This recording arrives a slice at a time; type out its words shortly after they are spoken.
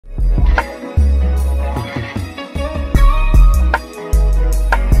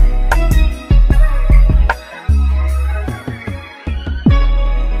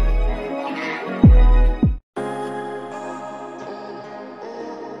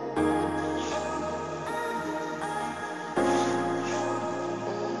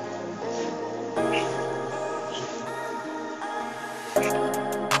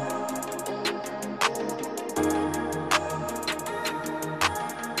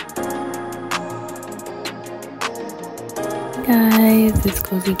guys, it's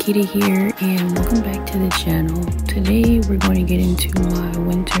Cozy Kitty here and welcome back to the channel. Today we're going to get into my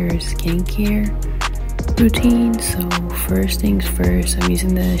winter skincare routine. So first things first, I'm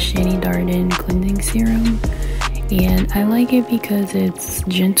using the Shani Darden cleansing serum, and I like it because it's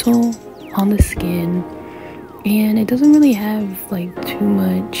gentle on the skin and it doesn't really have like too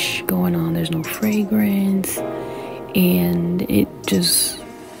much going on. There's no fragrance and it just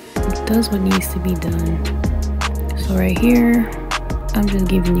does what needs to be done. So right here, I'm just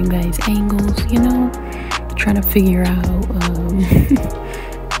giving you guys angles, you know, trying to figure out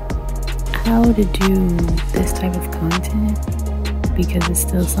how to do this type of content because it's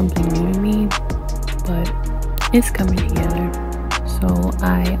still something new to me, but it's coming together. So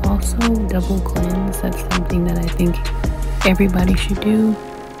I also double cleanse. That's something that I think everybody should do.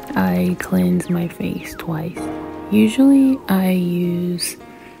 I cleanse my face twice. Usually I use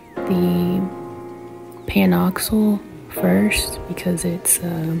the Panoxyl first because it's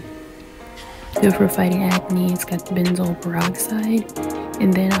good for fighting acne. It's got the benzoyl peroxide,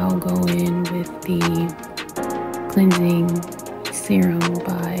 and then I'll go in with the cleansing serum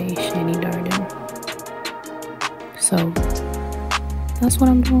by Shani Darden. So that's what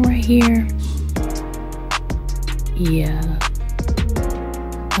I'm doing right here. Yeah,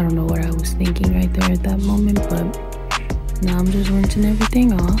 I don't know what I was thinking right there at that moment, but now I'm just rinsing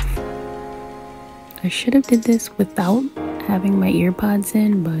everything off. I should have did this without having my ear pods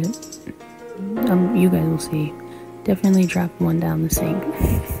in, but you guys will see. Definitely dropped one down the sink.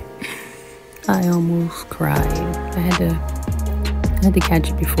 I almost cried. I had to catch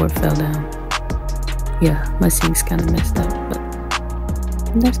it before it fell down. Yeah, my sink's kind of messed up, but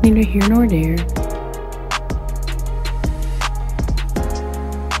that's neither here nor there.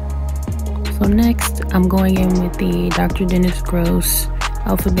 So next, I'm going in with the Dr. Dennis Gross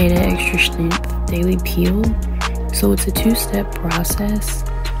Alpha Beta Extra Strength Daily Peel. So it's a two-step process.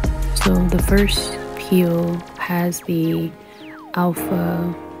 So the first peel has the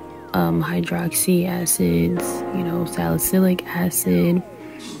alpha hydroxy acids, you know, salicylic acid.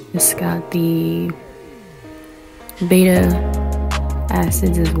 It's got the beta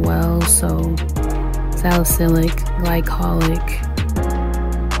acids as well, so salicylic, glycolic,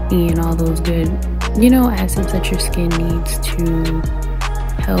 and all those good, you know, acids that your skin needs to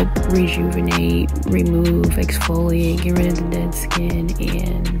help rejuvenate, remove, exfoliate, get rid of the dead skin,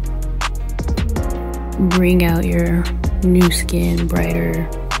 and bring out your new skin brighter,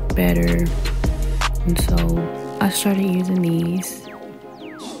 better. And so I started using these,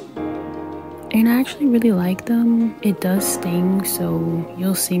 and I actually really like them. It does sting, so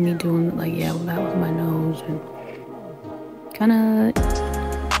you'll see me doing like, yeah, well, that was my nose, and kind of,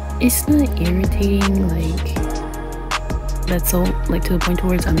 it's not irritating like that's so like to the point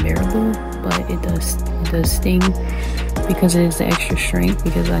towards unbearable, but it does sting because it is the extra strength,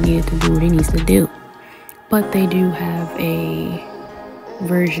 because I needed to do what it needs to do. But they do have a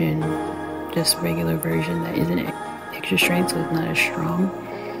version, just regular version, that isn't extra strength, so it's not as strong.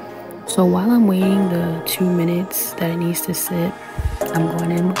 So while I'm waiting the 2 minutes that it needs to sit, I'm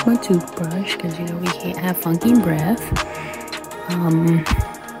going in with my toothbrush because, you know, we can't have funky breath.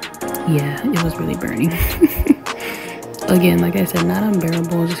 Yeah, it was really burning. Again, like I said, not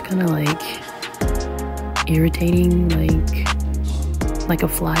unbearable, just kind of like irritating, like a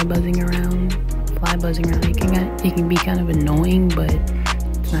fly buzzing around. It can be kind of annoying, but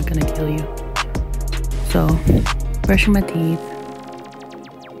it's not gonna kill you. So, brushing my teeth.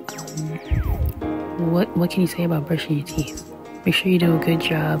 What can you say about brushing your teeth? Make sure you do a good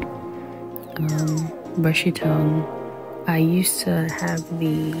job. Brush your tongue. I used to have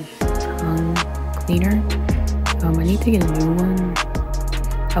the tongue cleaner. I need to get a new one.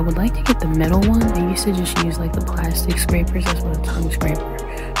 I would like to get the metal one. I used to just use like the plastic scrapers. That's what a tongue scraper.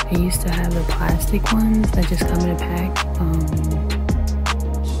 I used to have the plastic ones that just come in a pack.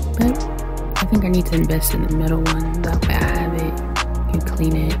 But I think I need to invest in the metal one. That way I have it, you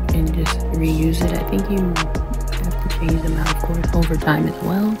clean it, and just reuse it. I think you have to change them out, of course, over time as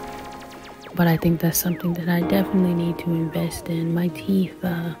well. But I think that's something that I definitely need to invest in. My teeth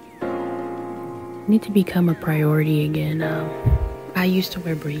need to become a priority again. I used to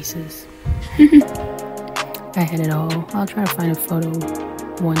wear braces. I had it all. I'll try to find a photo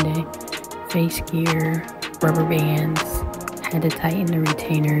one day. Face gear, rubber bands, had to tighten the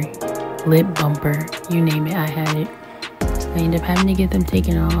retainer, lip bumper, you name it, I had it. I ended up having to get them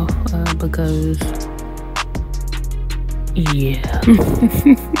taken off because, yeah.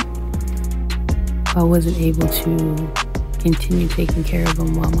 I wasn't able to continue taking care of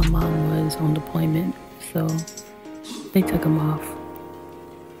them while my mom was on deployment, so they took them off.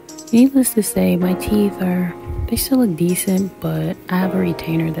 Needless to say, my teeth are they still look decent, but I have a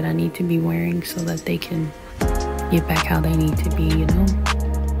retainer that I need to be wearing so that they can get back how they need to be, you know?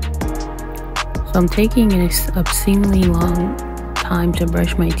 So I'm taking an obscenely long time to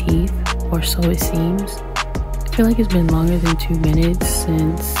brush my teeth, or so it seems. I feel like it's been longer than 2 minutes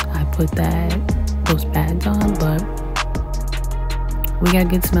since I put those pads on, but we got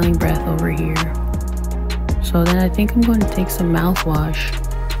good smelling breath over here. So then I think I'm going to take some mouthwash.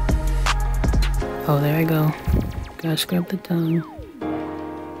 Oh, there I go. Gotta scrub the tongue.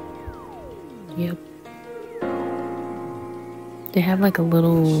 Yep. They have like a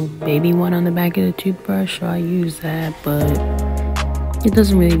little baby one on the back of the toothbrush, so I use that, but it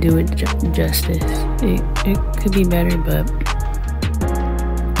doesn't really do it justice. It could be better, but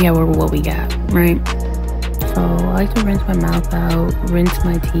yeah, we're what we got, right? So I like to rinse my mouth out, rinse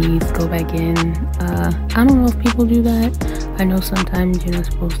my teeth, go back in. I don't know if people do that. I know sometimes you're not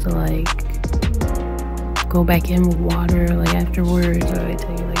supposed to like go back in with water like afterwards, or I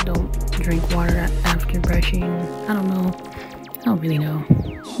tell you like don't drink water after brushing. I don't know. I don't really know.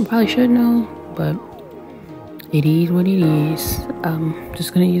 I probably should know, but it is what it is.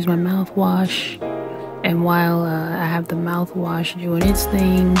 Just gonna use my mouthwash, and while I have the mouthwash doing its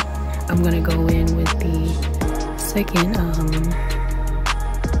thing, I'm gonna go in with the second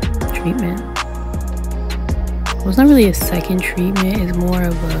treatment. Well, it's not really a second treatment, it's more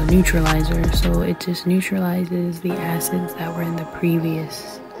of a neutralizer, so it just neutralizes the acids that were in the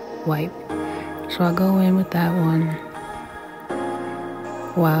previous wipe. So I'll go in with that one.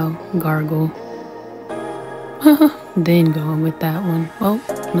 Wow, gargle. Then go in with that one. Oh,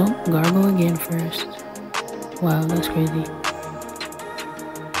 no, gargle again first. Wow, that's crazy.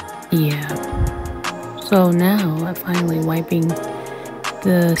 Yeah. So now I'm finally wiping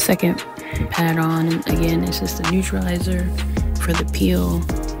the second pad on, and again it's just a neutralizer for the peel.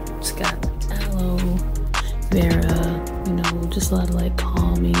 It's got aloe vera, you know, just a lot of like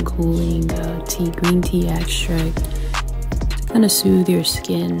calming, cooling green tea extract to kind of soothe your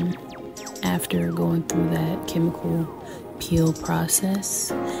skin after going through that chemical peel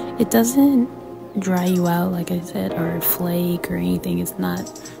process. It doesn't dry you out, like I said, or flake or anything. It's not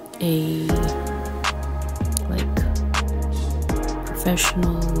a like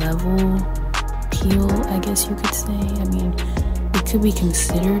professional level peel, I guess you could say. I mean, it could be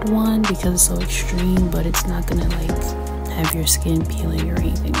considered one because it's so extreme, but it's not gonna like have your skin peeling or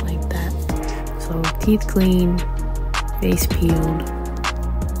anything like that. So teeth clean, face peeled.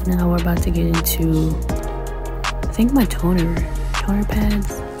 Now we're about to get into, I think, my toner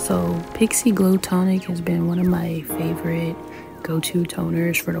pads. So Pixi Glow Tonic has been one of my favorite go-to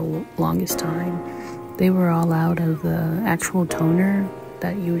toners for the longest time. They were all out of the actual toner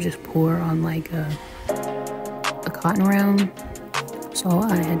that you would just pour on like a cotton round. So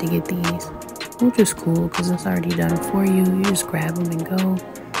I had to get these, which is cool because it's already done for you. You just grab them and go.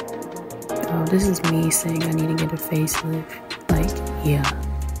 Oh, this is me saying I need to get a facelift. Like, yeah,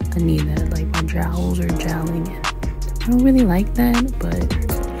 I need that. Like, my jowls are jowling in. I don't really like that, but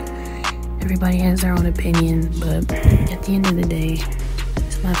everybody has their own opinion. But at the end of the day,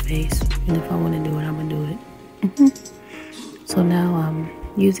 it's my face, and if I want to do it, I'm gonna do it. So now I'm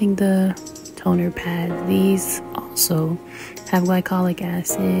using the toner pad. These also have glycolic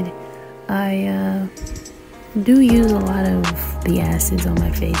acid. I do use a lot of the acids on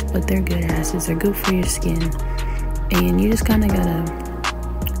my face, but they're good acids. They're good for your skin, and you just kind of gotta,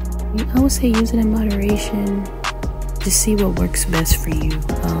 I would say, use it in moderation. Just see what works best for you,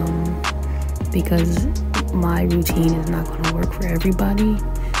 because my routine is not going to work for everybody,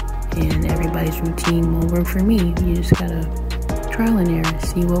 and everybody's routine won't work for me. You just gotta trial and error,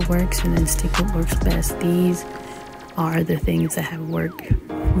 see what works, and then stick what works best. These are the things that have worked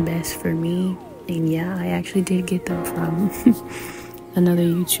best for me, and yeah, I actually did get them from another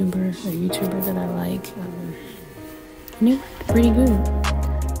YouTuber that I like, and it worked pretty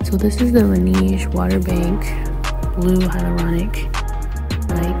good. So this is the Laneige Water Bank Blue Hyaluronic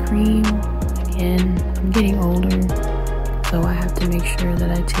Night Cream. Again, I'm getting older, so I have to make sure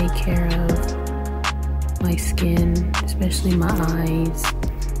that I take care of my skin, especially my eyes.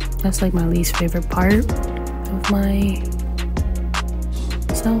 That's like my least favorite part of my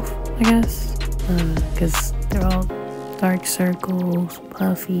self, I guess, because they're all dark circles,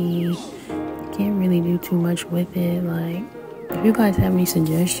 puffy. Can't really do too much with it. Like, if you guys have any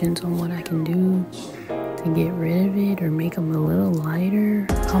suggestions on what I can do to get rid of it or make them a little lighter,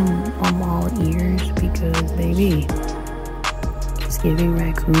 I'm all ears, because baby, it's giving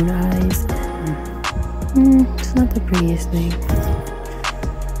raccoon eyes. It's not the prettiest thing.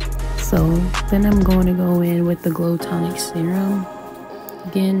 So then I'm going to go in with the Glow Tonic Serum.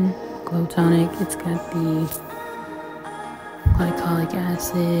 Again, Glow Tonic, it's got the glycolic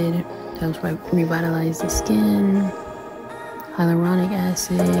acid helps revitalize the skin. Hyaluronic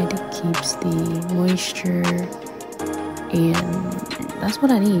acid keeps the moisture, and that's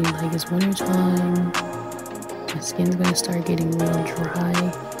what I need. Like, it's winter time, my skin's gonna start getting real dry.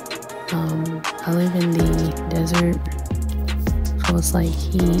 I live in the desert, so it's like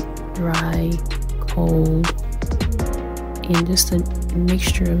heat, dry, cold, and just a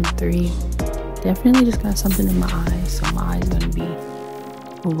mixture of the three. Definitely just got something in my eye, so my eye's gonna be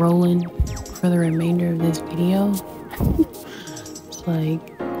rolling for the remainder of this video. It's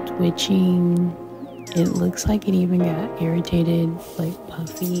like twitching. It looks like it even got irritated, like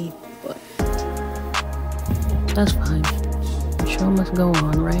puffy, but that's fine. The show must go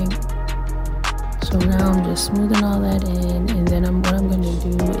on, right? So now I'm just smoothing all that in, and then what I'm gonna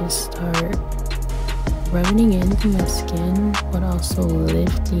do is start rubbing into my skin, but also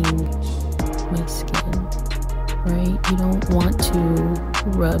lifting my skin, right? You don't want to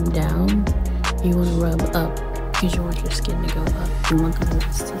rub down, you want to rub up, because you want your skin to go up. You want the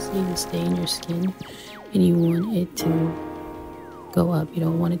elasticity to stay in your skin, and you want it to go up. You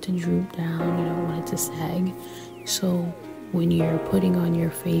don't want it to droop down, you don't want it to sag. So when you're putting on your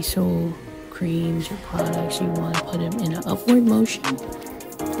facial creams, your products, you want to put them in an upward motion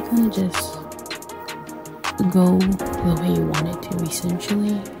to kind of just go the way you want it to,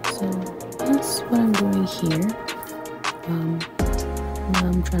 essentially. So that's what I'm doing here. Now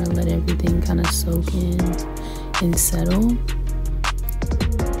I'm trying to let everything kind of soak in and settle.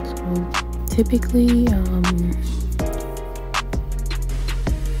 So typically,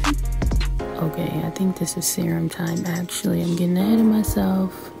 okay, I think this is serum time. Actually, I'm getting ahead of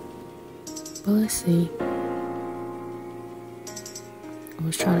myself, but let's see. I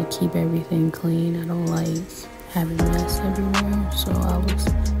was trying to keep everything clean. I don't like having mess everywhere, so I was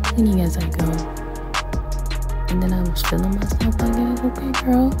cleaning as I go. And then I was feeling myself, I guess. Okay,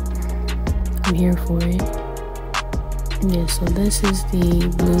 girl, I'm here for it. Yeah, so this is the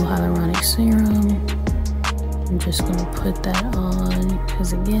blue hyaluronic serum. I'm just gonna put that on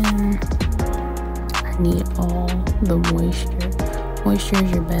because, again, I need all the moisture. Moisture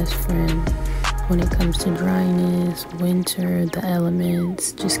is your best friend when it comes to dryness, winter, the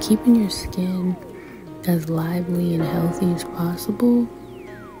elements. Just keeping your skin as lively and healthy as possible.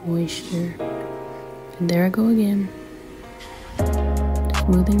 Moisture. And there I go again.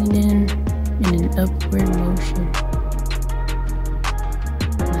 Smoothing it in an upward motion.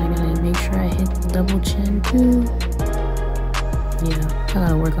 And I gotta make sure I hit the double chin too. Yeah, I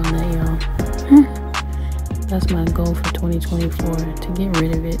gotta work on that, y'all. That's my goal for 2024, to get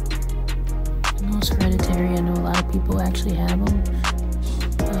rid of it. I know it's hereditary. I know a lot of people actually have them.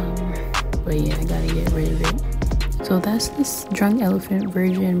 But yeah, I gotta get rid of it. So that's this Drunk Elephant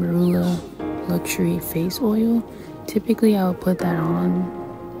Virgin Marula Luxury Face Oil. Typically I would put that on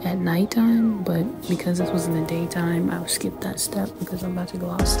at nighttime, but because this was in the daytime, I would skip that step because I'm about to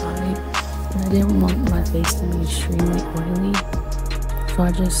go outside. And I didn't want my face to be extremely oily. So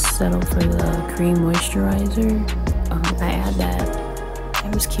I just settled for the cream moisturizer. I add that. I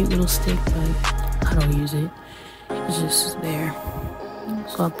have this cute little stick, but I don't use it. It's just there.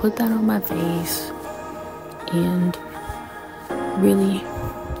 So I put that on my face and really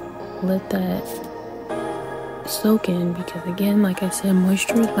let that soak in, because again, like I said,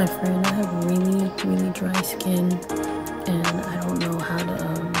 moisture is my friend. I have really dry skin, and I don't know how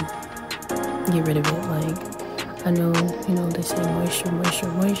to get rid of it. Like, I know, you know, they say moisture.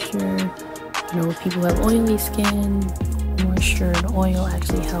 You know, people have oily skin, moisture and oil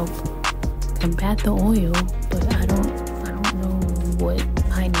actually help combat the oil, but I don't know what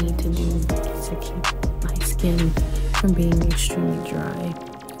I need to do to keep my skin from being extremely dry.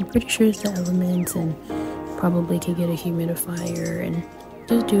 I'm pretty sure it's the elements, and probably could get a humidifier and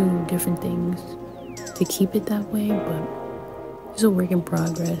just do different things to keep it that way, but it's a work in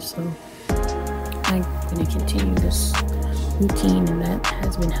progress. So I'm gonna continue this routine, and that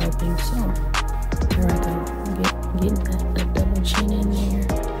has been helping. So here I go, getting that double chin in there,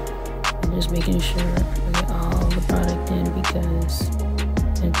 and just making sure I get all the product in, because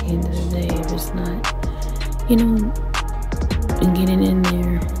at the end of the day, if it's not, you know, and getting in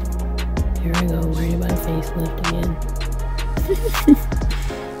there, here I go, worried about a facelift again.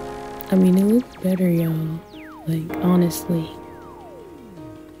 I mean, it looks better, y'all. Like, honestly.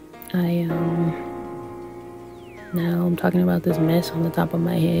 Now I'm talking about this mess on the top of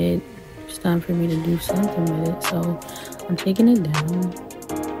my head. It's time for me to do something with it. So I'm taking it down.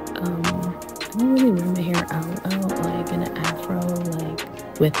 I don't really wear my hair out. I don't like an afro,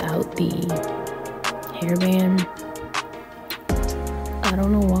 like, without the hairband. I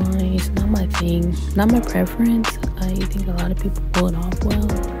don't know why. It's not my thing, not my preference. I think a lot of people pull it off well.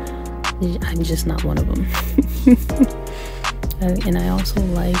 I'm just not one of them. And I also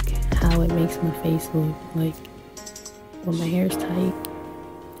like how it makes my face look. Like when my hair is tight,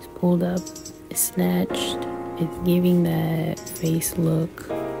 it's pulled up, it's snatched, it's giving that face look.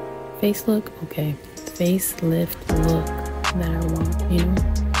 Face look? Okay. Facelift look that I want, you know?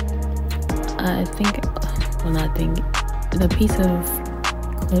 I think, well, not think, the piece of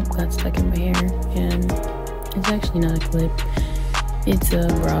clip got stuck in my hair, and it's actually not a clip, it's a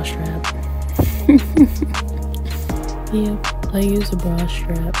bra strap. Yep, I use a bra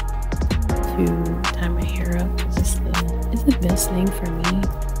strap to tie my hair up. It's the best thing for me.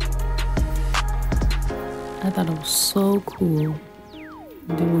 I thought it was so cool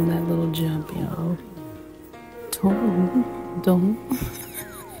doing that little jump, y'all. Don't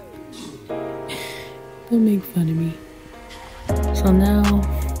make fun of me. So now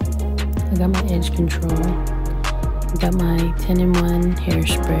I got my edge control, I got my 10-in-1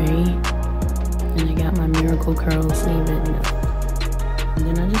 hairspray, and I got my Miracle Curl Sleeve It. And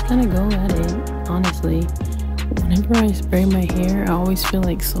then I just kind of go at it. Honestly, whenever I spray my hair, I always feel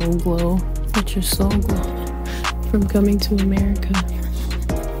like Soul Glow, such a Soul Glow from Coming to America.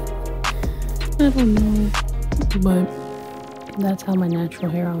 I don't know, but that's how my natural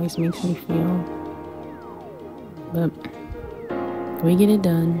hair always makes me feel. But we get it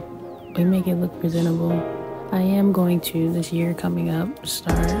done, we make it look presentable. I am going to, this year coming up,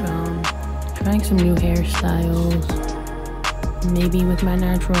 start trying some new hairstyles, maybe with my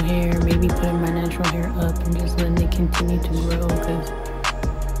natural hair, maybe putting my natural hair up and just letting it continue to grow,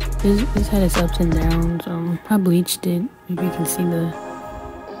 because this had its ups and downs. I bleached it, maybe you can see the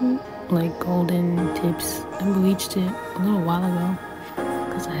like golden tips. I bleached it a little while ago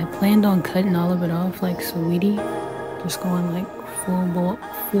because I had planned on cutting all of it off like Sweetie, just going like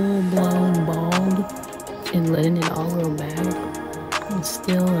full-blown bald and letting it all grow back. It's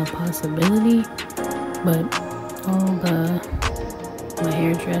still a possibility, but my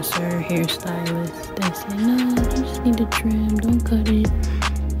hairdresser, hairstylist, they say no, you just need to trim, don't cut it,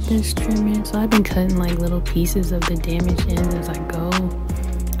 just trim it. So I've been cutting like little pieces of the damaged ends as I go.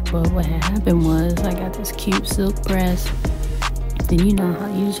 But what had happened was I got this cute silk press, and you know how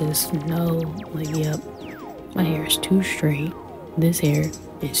you just know, like, yep, my hair is too straight, this hair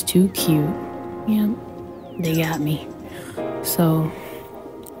is too cute. Yep, they got me. So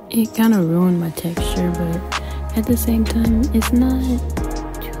it kind of ruined my texture, but at the same time, it's not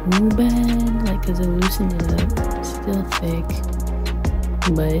too bad, like, because it loosened it up. It's still thick,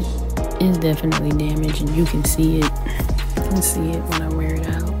 but it's definitely damaged, and you can see it. You can see it when I wear it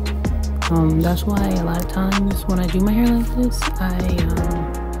out. That's why a lot of times when I do my hair like this, I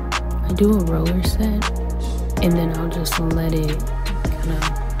do a roller set, and then I'll just let it kind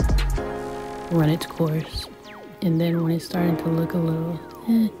of run its course. And then when it's starting to look a little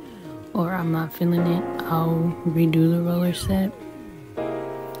or I'm not feeling it, I'll redo the roller set.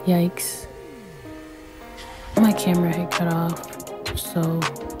 Yikes. My camera had cut off, so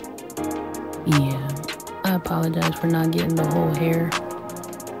yeah, I apologize for not getting the whole hair,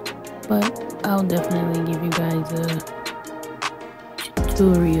 but I'll definitely give you guys a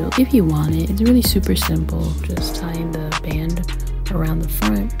tutorial if you want it. It's really super simple, just tying the band around the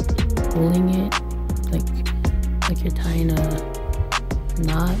front, pulling it like you're tying a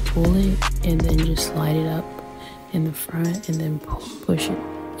knot, pull it, and then just slide it up in the front and then push it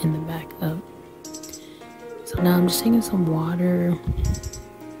in the back up. So now I'm just taking some water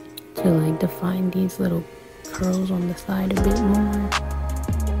to like define these little curls on the side a bit more.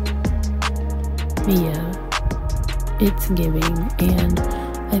 But yeah, it's giving, and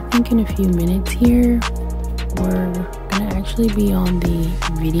I think in a few minutes here we're gonna actually be on the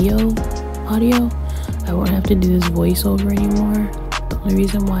audio. I won't have to do this voiceover anymore. The only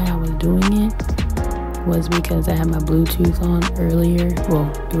reason why I was doing it was because I had my Bluetooth on earlier, well,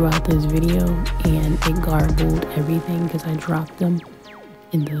 throughout this video, and it garbled everything because I dropped them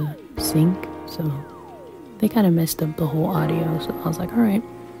in the sink, so they kind of messed up the whole audio. So I was like, all right,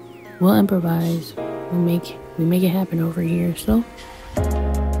 we'll improvise, we make it happen over here. So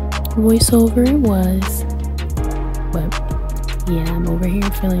voiceover it was, but yeah, I'm over here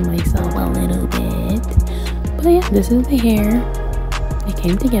feeling myself a little bit. But yeah, this is the hair. It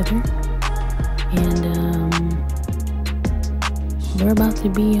came together, and we're about to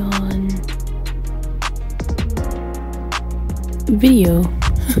be on video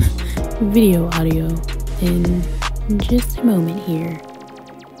audio in just a moment here.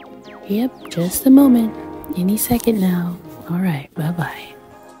 Yep, just a moment. Any second now. Alright, bye-bye.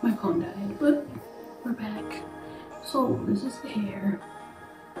 My phone died, but we're back. So this is the hair.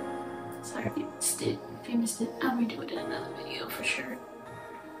 sorry if you missed it. If you missed it, I'll redo it in another video for sure.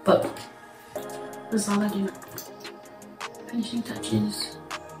 But that's all I do. Finishing touches,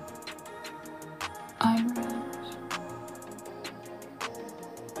 eyebrows.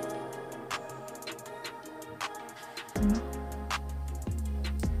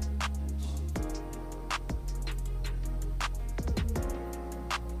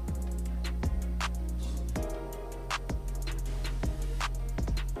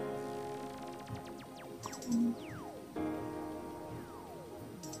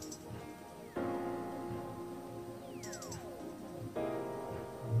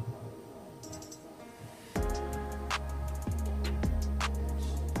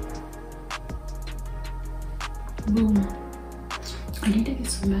 Boom. I need to get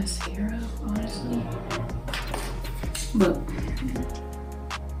some mascara, honestly. But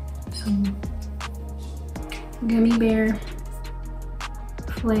some gummy bear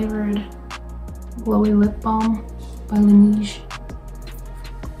flavored glowy lip balm by Laneige.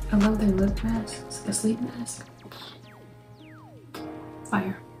 I love their lip mask. It's like a sleep mask.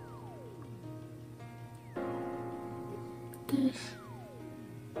 Fire. This.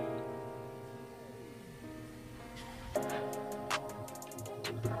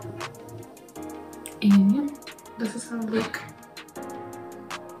 And yeah, this is how I look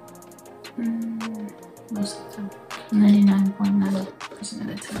most of the time, 99.9% of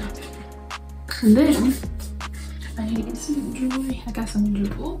the time. And then I need to get some jewelry. I got some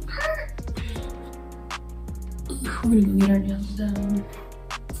jewelry. We're gonna go get our nails done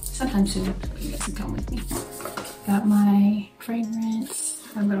sometime soon. You guys can come with me. Got my fragrance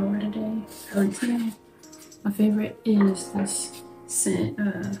I got over today. Valentino. My favorite is this scent,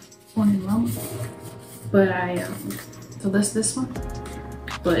 one in rum. But so this one.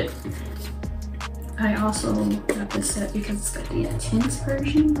 But I also got this set because it's got the intense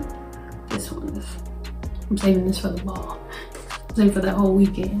version. This one, I'm saving this for the ball. I'm saving for that whole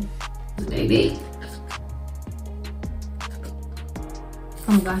weekend, baby.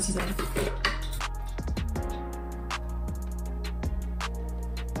 Oh, my glasses off.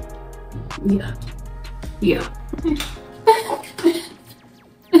 Yeah. Yeah.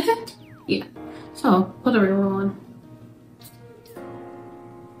 Yeah. So, put a real on.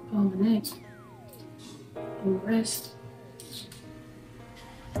 On my neck. And the rest.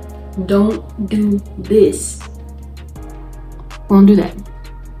 Don't do this. Won't do that.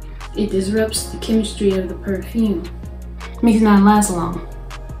 It disrupts the chemistry of the perfume. Makes it not last long.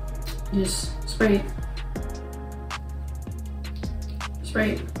 Just spray it.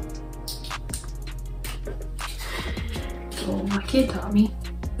 Spray it. So my kid taught me.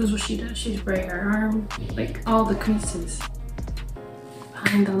 This is what she does. She spray her arm, like all the creases,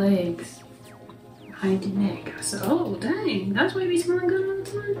 behind the legs, behind the neck. I said, oh dang, that's why we smelling good all the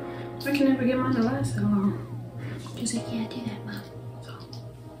time. I can never get mine to last that long. She's like, yeah, do that, mom. So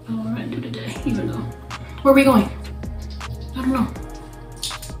I'm all right to do today, even though. Where are we going? I don't know.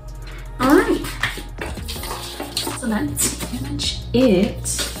 All right. So that's pretty much it.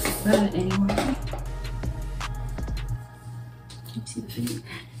 But anyway, can you see the feet?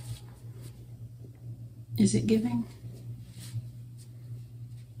 Is it giving?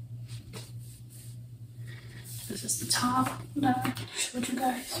 This is the top that I showed you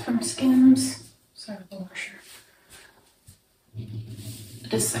guys from Skims. Sorry, the washer.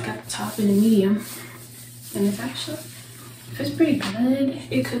 This I got the top in a medium, and it's actually fits pretty good.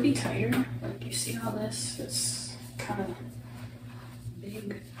 It could be tighter. Like you see how this is kind of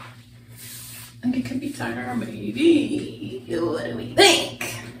big. I think it could be tighter, maybe. What do we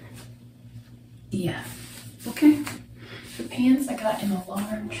think? Yeah. Okay. The pants I got in a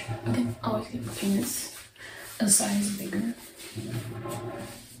large. I can always get the pants a size bigger.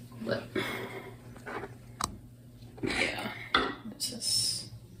 But yeah, this is.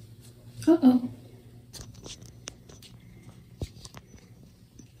 Uh-oh.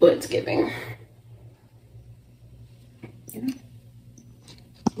 But it's giving. You know?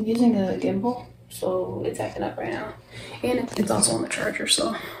 I'm using a gimbal, so it's acting up right now. And it's also on the charger,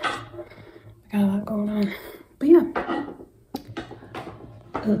 so I got a lot going on. But yeah,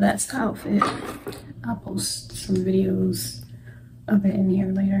 so that's the outfit. I'll post some videos of it in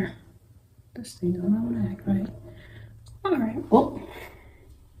here later. This thing don't want to act right. Alright, well,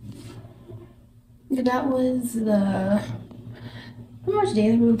 that was the pretty much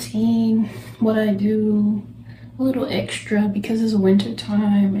daily routine, what I do, a little extra because it's winter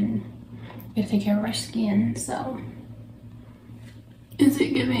time and we have to take care of our skin. So is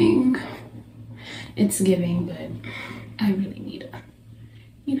it giving? It's giving, but I really need a,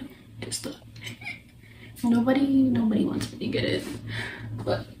 you know, just a nobody wants me to get it,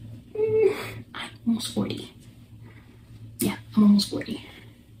 but almost 40. Yeah, I'm almost 40.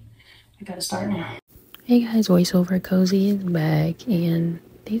 I gotta start now. Hey guys, voiceover cozy is back, and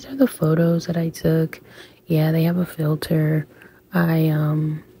these are the photos that I took. Yeah, they have a filter. I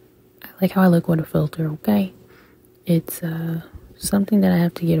like how I look with a filter, okay? It's something that I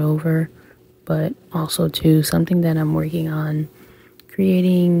have to get over, but also too something that I'm working on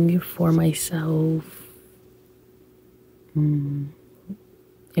creating for myself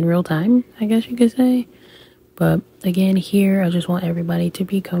in real time, I guess you could say. But again, here I just want everybody to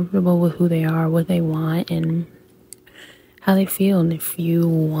be comfortable with who they are, what they want, and how they feel. And if you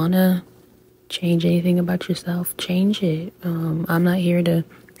want to change anything about yourself, change it. I'm not here to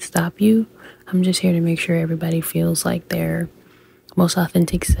stop you. I'm just here to make sure everybody feels like their most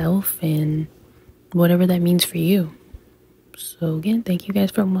authentic self and whatever that means for you. So again, thank you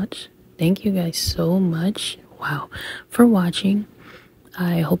guys so much. Thank you guys so much. Wow, for watching.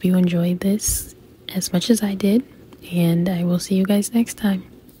 I hope you enjoyed this as much as I did, and I will see you guys next time.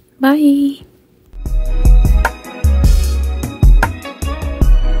 Bye.